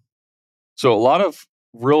lunch. So a lot of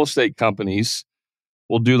real estate companies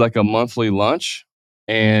will do like a monthly lunch,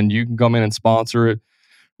 and you can come in and sponsor it.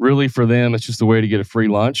 Really, for them, it's just a way to get a free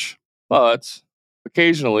lunch. But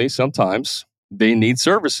occasionally, sometimes, they need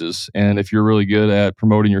services. And if you're really good at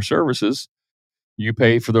promoting your services, you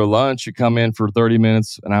pay for their lunch. You come in for 30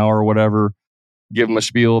 minutes, an hour, or whatever, give them a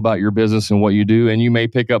spiel about your business and what you do, and you may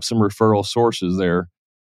pick up some referral sources there.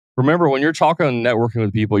 Remember, when you're talking and networking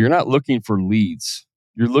with people, you're not looking for leads.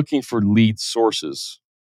 You're looking for lead sources.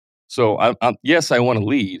 So, yes, I want a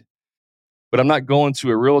lead, but I'm not going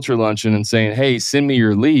to a realtor luncheon and saying, hey, send me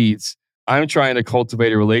your leads. I'm trying to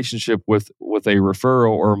cultivate a relationship with a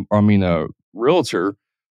referral a realtor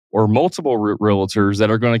or multiple realtors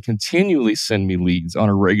that are going to continually send me leads on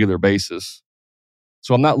a regular basis.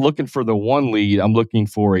 So I'm not looking for the one lead. I'm looking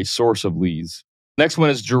for a source of leads. Next one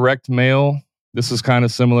is direct mail. This is kind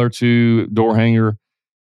of similar to door hanger.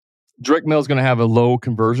 Direct mail is going to have a low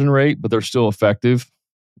conversion rate, but they're still effective.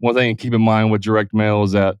 One thing to keep in mind with direct mail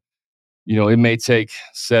is that, it may take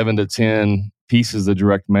 7 to 10 pieces of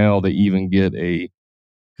direct mail to even get a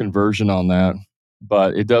conversion on that,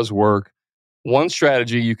 but it does work. One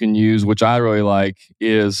strategy you can use, which I really like,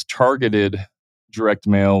 is targeted direct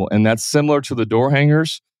mail, and that's similar to the door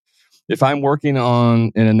hangers. If I'm working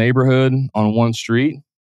in a neighborhood on one street,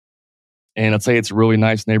 and let's say it's a really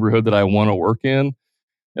nice neighborhood that I want to work in,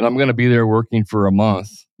 and I'm going to be there working for a month,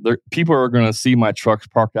 people are going to see my trucks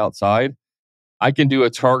parked outside. I can do a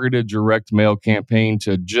targeted direct mail campaign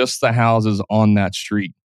to just the houses on that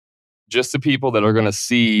street, just the people that are going to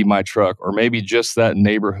see my truck, or maybe just that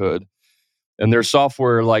neighborhood. And there's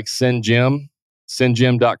software like SendGym.com.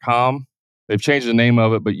 They've changed the name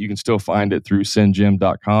of it, but you can still find it through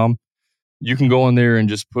SendGym.com. You can go in there and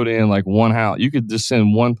just put in like one house. You could just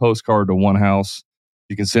send one postcard to one house.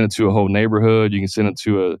 You can send it to a whole neighborhood. You can send it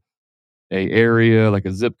to a area, like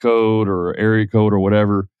a zip code or area code or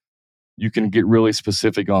whatever. You can get really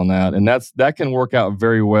specific on that. And that can work out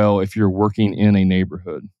very well if you're working in a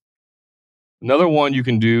neighborhood. Another one you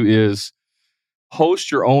can do is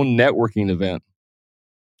host your own networking event.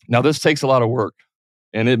 Now, this takes a lot of work,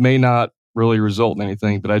 and it may not really result in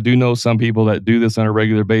anything, but I do know some people that do this on a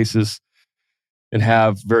regular basis and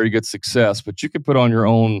have very good success. But you could put on your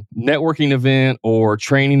own networking event or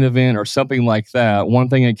training event or something like that. One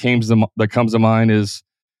thing that comes to mind is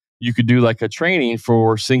you could do like a training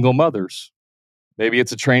for single mothers. Maybe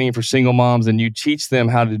it's a training for single moms, and you teach them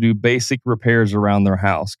how to do basic repairs around their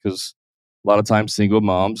house, because a lot of times single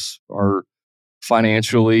moms are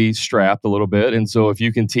financially strapped a little bit. And so if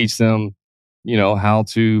you can teach them, how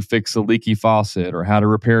to fix a leaky faucet or how to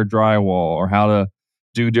repair drywall or how to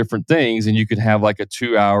do different things, and you could have like a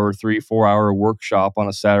 2-hour, 3-4 hour workshop on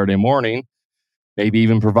a Saturday morning, maybe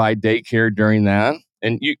even provide daycare during that.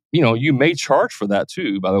 And you may charge for that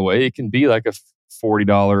too, by the way. It can be like a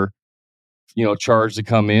 $40, charge to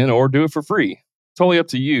come in, or do it for free. Totally up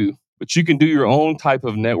to you. But you can do your own type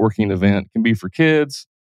of networking event. It can be for kids,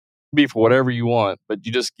 it can be for whatever you want, but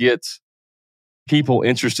you just get people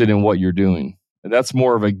interested in what you're doing. And that's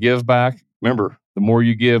more of a give back. Remember, the more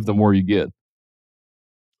you give, the more you get.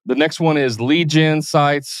 The next one is lead gen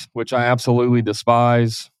sites, which I absolutely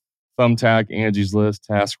despise. Thumbtack, Angie's List,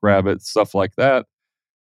 TaskRabbit, stuff like that.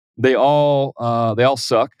 They all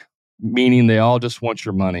suck, meaning they all just want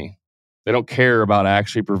your money. They don't care about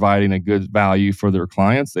actually providing a good value for their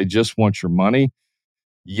clients. They just want your money.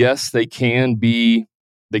 Yes, they can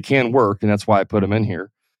work, and that's why I put them in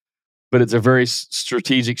here. But it's a very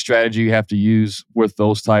strategic strategy you have to use with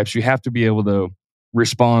those types. You have to be able to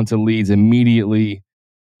respond to leads immediately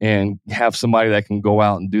and have somebody that can go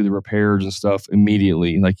out and do the repairs and stuff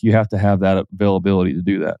immediately. Like, you have to have that availability to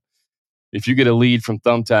do that. If you get a lead from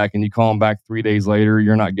Thumbtack and you call them back 3 days later,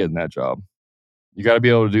 you're not getting that job. You got to be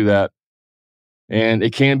able to do that. And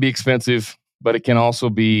it can be expensive, but it can also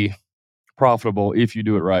be profitable if you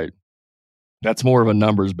do it right. That's more of a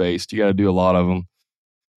numbers based. You got to do a lot of them.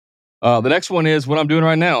 The next one is what I'm doing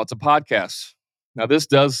right now. It's a podcast. Now, this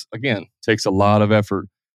takes a lot of effort,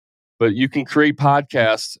 but you can create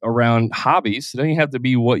podcasts around hobbies. It doesn't have to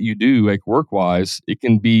be what you do, like work-wise. It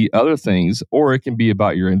can be other things, or it can be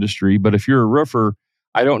about your industry. But if you're a roofer,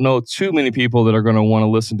 I don't know too many people that are going to want to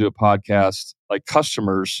listen to a podcast, like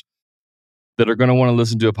customers that are going to want to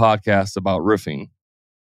listen to a podcast about roofing,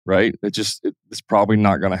 right? It's probably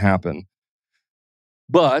not going to happen.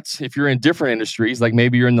 But if you're in different industries, like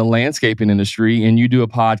maybe you're in the landscaping industry and you do a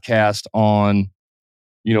podcast on,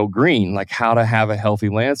 green, like how to have a healthy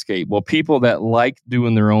landscape. Well, people that like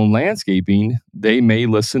doing their own landscaping, they may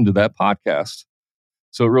listen to that podcast.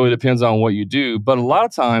 So it really depends on what you do. But a lot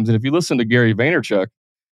of times, and if you listen to Gary Vaynerchuk,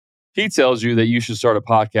 he tells you that you should start a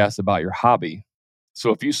podcast about your hobby.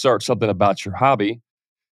 So if you start something about your hobby,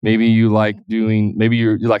 maybe you like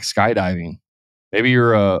skydiving. Maybe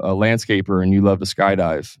you're a landscaper and you love to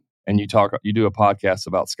skydive, and you do a podcast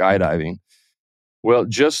about skydiving. Well,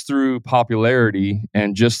 just through popularity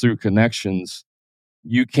and just through connections,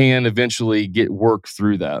 you can eventually get work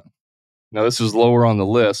through that. Now, this is lower on the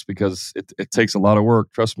list because it takes a lot of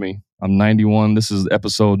work. Trust me, I'm 91. This is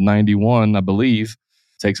episode 91, I believe.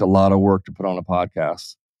 It takes a lot of work to put on a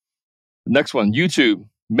podcast. Next one, YouTube.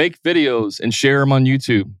 Make videos and share them on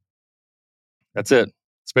YouTube. That's it.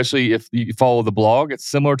 Especially if you follow the blog. It's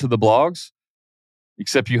similar to the blogs,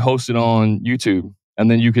 except you host it on YouTube. And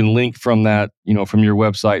then you can link from that, from your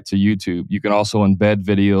website to YouTube. You can also embed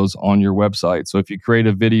videos on your website. So if you create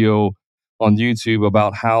a video on YouTube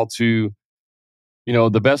about how to,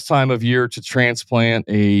 the best time of year to transplant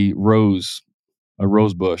a rose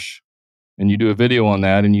bush, and you do a video on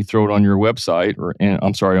that and you throw it on your website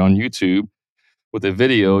on YouTube with a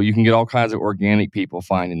video, you can get all kinds of organic people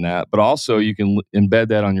finding that. But also you can embed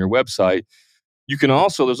that on your website. You can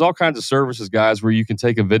also, there's all kinds of services, guys, where you can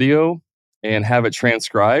take a video and have it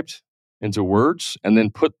transcribed into words and then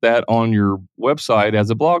put that on your website as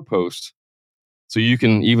a blog post. So you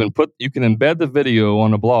can embed the video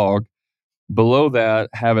on a blog. Below that,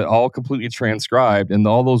 have it all completely transcribed, and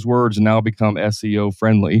all those words now become SEO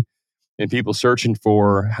friendly. And people searching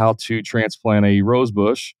for how to transplant a rose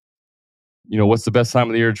bush, what's the best time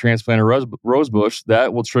of the year to transplant a rose bush?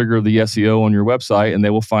 That will trigger the SEO on your website, and they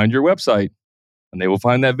will find your website, and they will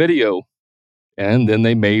find that video, and then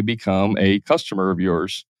they may become a customer of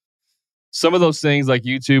yours. Some of those things like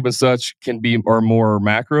YouTube and such are more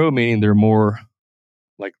macro, meaning they're more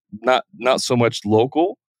like not so much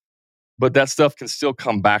local, but that stuff can still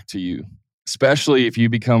come back to you, especially if you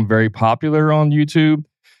become very popular on YouTube.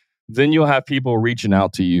 Then you'll have people reaching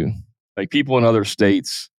out to you, like people in other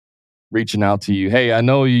states reaching out to you. Hey, I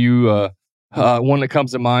know you, one that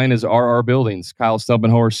comes to mind is RR Buildings. Kyle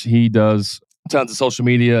Stumpenhorst, he does tons of social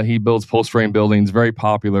media. He builds post frame buildings, very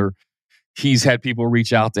popular. He's had people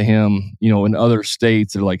reach out to him, in other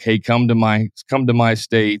states. They're like, hey, come to my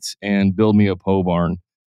states and build me a pole barn.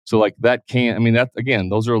 So like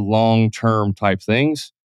those are long-term type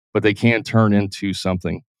things, but they can turn into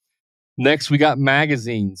something. Next, we got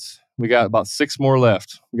magazines. We got about 6 more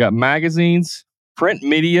left. We got magazines, print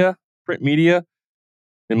media. Print media,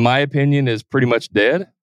 in my opinion, is pretty much dead.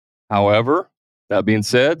 However, that being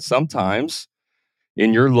said, sometimes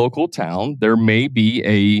in your local town, there may be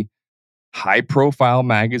a high-profile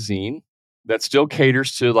magazine that still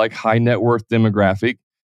caters to like high net worth demographic,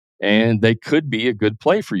 and they could be a good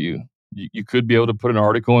play for you. You could be able to put an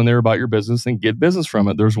article in there about your business and get business from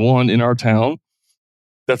it. There's one in our town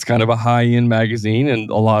that's kind of a high-end magazine, and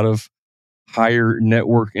a lot of higher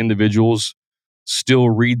network individuals still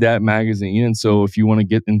read that magazine. And so if you want to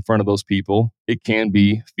get in front of those people, it can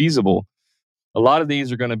be feasible. A lot of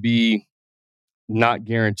these are going to be not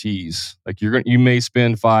guarantees. Like you may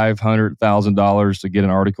spend $500,000 to get an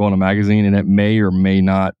article in a magazine, and it may or may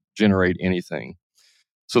not generate anything.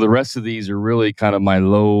 So the rest of these are really kind of my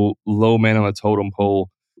low man on the totem pole.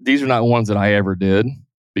 These are not ones that I ever did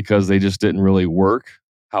because they just didn't really work.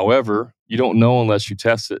 However, you don't know unless you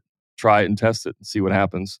test it. Try it and test it and see what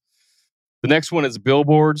happens. The next one is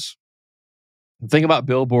billboards. The thing about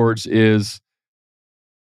billboards is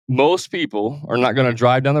most people are not going to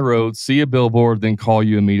drive down the road, see a billboard, then call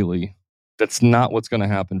you immediately. That's not what's going to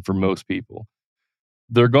happen for most people.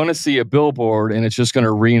 They're going to see a billboard and it's just going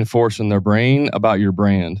to reinforce in their brain about your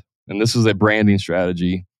brand. And this is a branding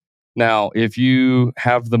strategy. Now, if you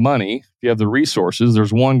have the money, if you have the resources,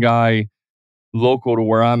 there's one guy local to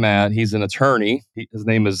where I'm at. He's an attorney. His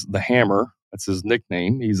name is The Hammer. That's his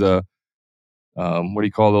nickname. He's a, what do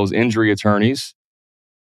you call those, injury attorneys?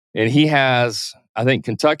 And he has, I think,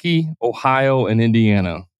 Kentucky, Ohio, and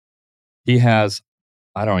Indiana. He has,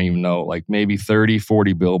 I don't even know, like maybe 30,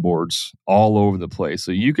 40 billboards all over the place.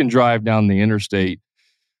 So you can drive down the interstate.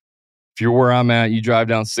 If you're where I'm at, you drive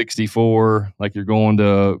down 64, like you're going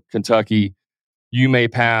to Kentucky, you may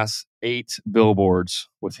pass 8 billboards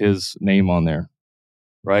with his name on there,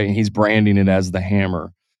 right? And he's branding it as The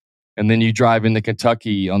Hammer. And then you drive into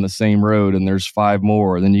Kentucky on the same road and there's 5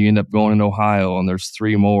 more. Then you end up going in Ohio and there's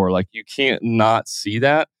 3 more. Like you can't not see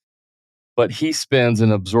that. But he spends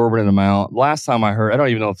an absorbent amount. Last time I heard, I don't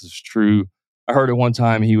even know if this is true. I heard at one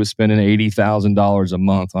time he was spending $80,000 a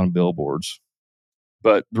month on billboards.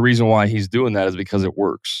 But the reason why he's doing that is because it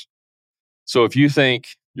works. So if you think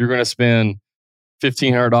you're going to spend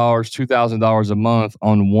 $1,500, $2,000 a month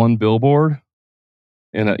on one billboard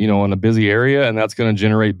in a busy area, and that's going to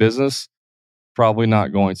generate business, probably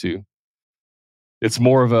not going to. It's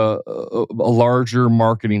more of a larger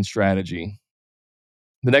marketing strategy.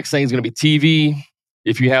 The next thing is going to be TV.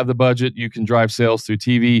 If you have the budget, you can drive sales through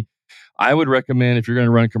TV. I would recommend if you're going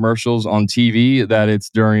to run commercials on TV that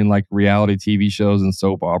it's during like reality TV shows and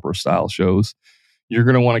soap opera style shows. You're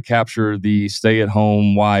going to want to capture the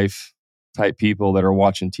stay-at-home wife type people that are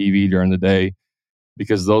watching TV during the day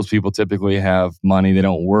because those people typically have money. They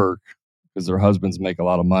don't work because their husbands make a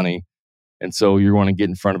lot of money. And so you want to get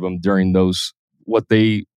in front of them during those, what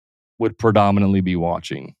they would predominantly be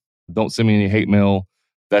watching. Don't send me any hate mail.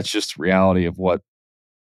 That's just reality of what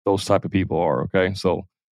those type of people are, okay? So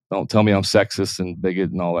don't tell me I'm sexist and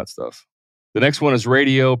bigot and all that stuff. The next one is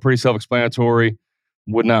radio, pretty self-explanatory.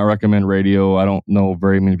 Would not recommend radio. I don't know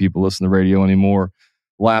very many people listen to radio anymore.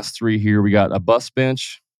 Last 3 here, we got a bus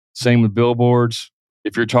bench. Same with billboards.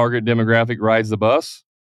 If your target demographic rides the bus,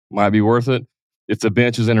 might be worth it. If the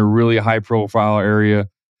bench is in a really high-profile area,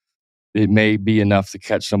 it may be enough to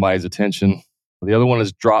catch somebody's attention. The other one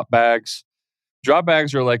is drop bags. Drop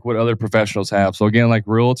bags are like what other professionals have. So again, like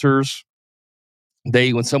realtors,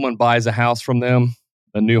 when someone buys a house from them,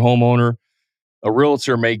 a new homeowner, a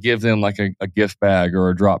realtor may give them like a gift bag or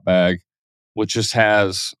a drop bag, which just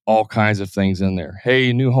has all kinds of things in there.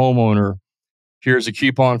 Hey, new homeowner, here's a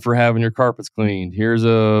coupon for having your carpets cleaned. Here's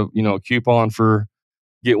a coupon for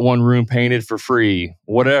get one room painted for free,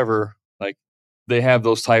 whatever. Like they have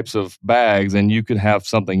those types of bags and you could have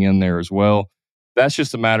something in there as well. That's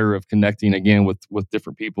just a matter of connecting again with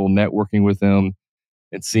different people, networking with them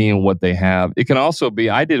and seeing what they have. It can also be,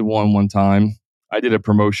 I did one time. I did a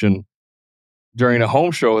promotion during a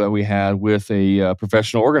home show that we had with a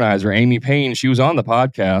professional organizer, Amy Payne. She was on the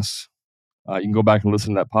podcast. You can go back and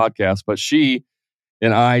listen to that podcast. But she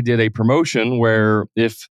and I did a promotion where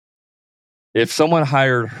if someone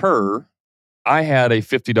hired her, I had a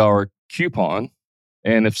 $50 coupon.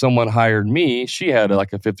 And if someone hired me, she had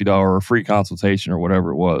like a $50 free consultation or whatever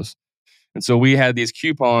it was. And so we had these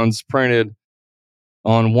coupons printed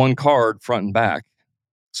on one card, front and back.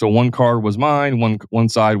 So one card was mine, one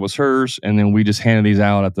side was hers, and then we just handed these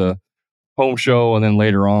out at the home show. And then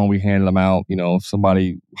later on, we handed them out. If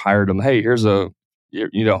somebody hired them, hey, here's a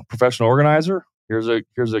professional organizer. Here's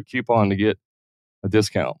a coupon to get a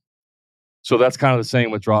discount. So that's kind of the same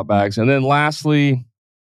with drop bags. And then lastly,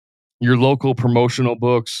 your local promotional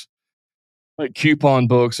books, like coupon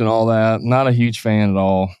books and all that. Not a huge fan at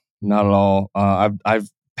all. Not at all. I've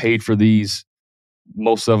paid for these.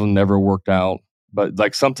 Most of them never worked out. But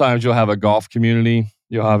like sometimes you'll have a golf community.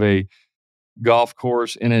 You'll have a golf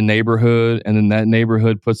course in a neighborhood, and then that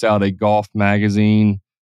neighborhood puts out a golf magazine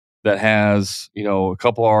that has, a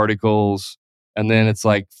couple articles, and then it's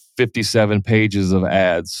like 57 pages of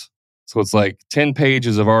ads. So it's like 10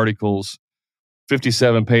 pages of articles,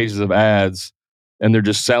 57 pages of ads, and they're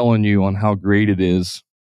just selling you on how great it is.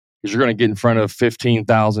 Because you're going to get in front of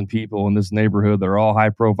 15,000 people in this neighborhood. They're all high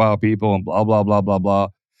profile people and blah, blah, blah, blah, blah.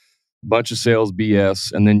 Bunch of sales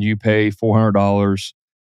BS. And then you pay $400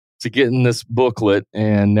 to get in this booklet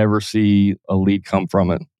and never see a lead come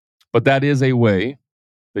from it. But that is a way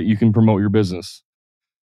that you can promote your business.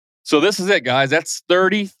 So this is it, guys. That's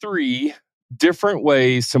 33 different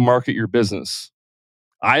ways to market your business.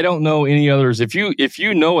 I don't know any others. If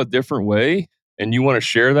you know a different way and you want to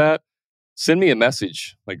share that, send me a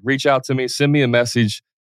message. Like, reach out to me, send me a message.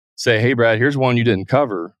 Say, hey, Brad, here's one you didn't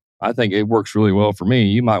cover. I think it works really well for me.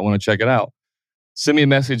 You might want to check it out. Send me a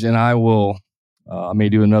message and I will, I may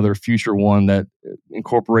do another future one that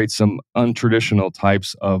incorporates some untraditional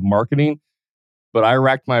types of marketing. But I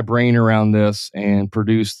racked my brain around this and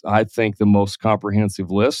produced, I think, the most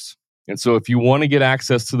comprehensive list. And so if you want to get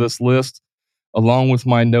access to this list, along with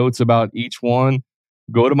my notes about each one,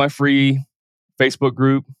 go to my free Facebook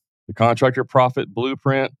group, the Contractor Profit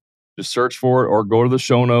Blueprint. Just search for it or go to the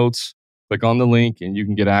show notes, click on the link, and you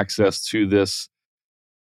can get access to this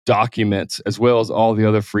document as well as all the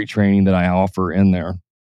other free training that I offer in there.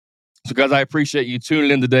 So guys, I appreciate you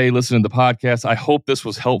tuning in today, listening to the podcast. I hope this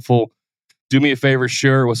was helpful. Do me a favor,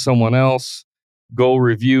 share it with someone else. Go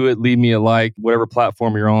review it, leave me a like, whatever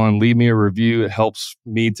platform you're on, leave me a review. It helps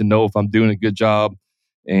me to know if I'm doing a good job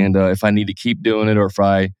and if I need to keep doing it, or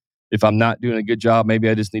if I'm not doing a good job, maybe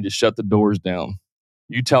I just need to shut the doors down.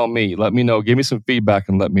 You tell me, let me know, give me some feedback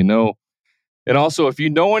and let me know. And also, if you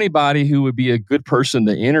know anybody who would be a good person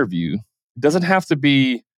to interview, it doesn't have to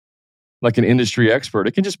be like an industry expert.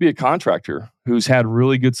 It can just be a contractor who's had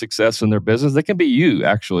really good success in their business. That can be you,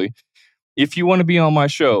 actually. If you want to be on my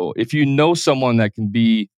show, if you know someone that can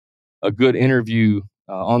be a good interview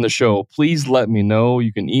on the show, please let me know.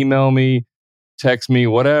 You can email me, text me,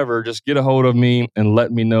 whatever. Just get a hold of me and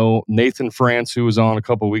let me know. Nathan France, who was on a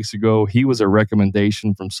couple of weeks ago, he was a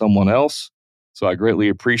recommendation from someone else. So I greatly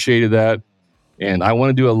appreciated that. And I want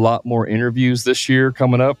to do a lot more interviews this year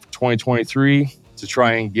coming up, 2023, to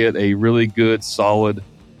try and get a really good, solid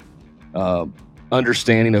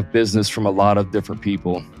understanding of business from a lot of different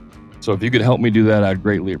people. So if you could help me do that, I'd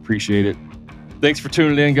greatly appreciate it. Thanks for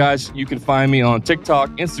tuning in, guys. You can find me on TikTok,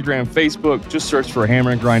 Instagram, Facebook. Just search for Hammer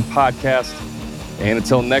and Grind Podcast. And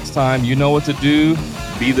until next time, you know what to do.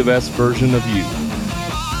 Be the best version of you.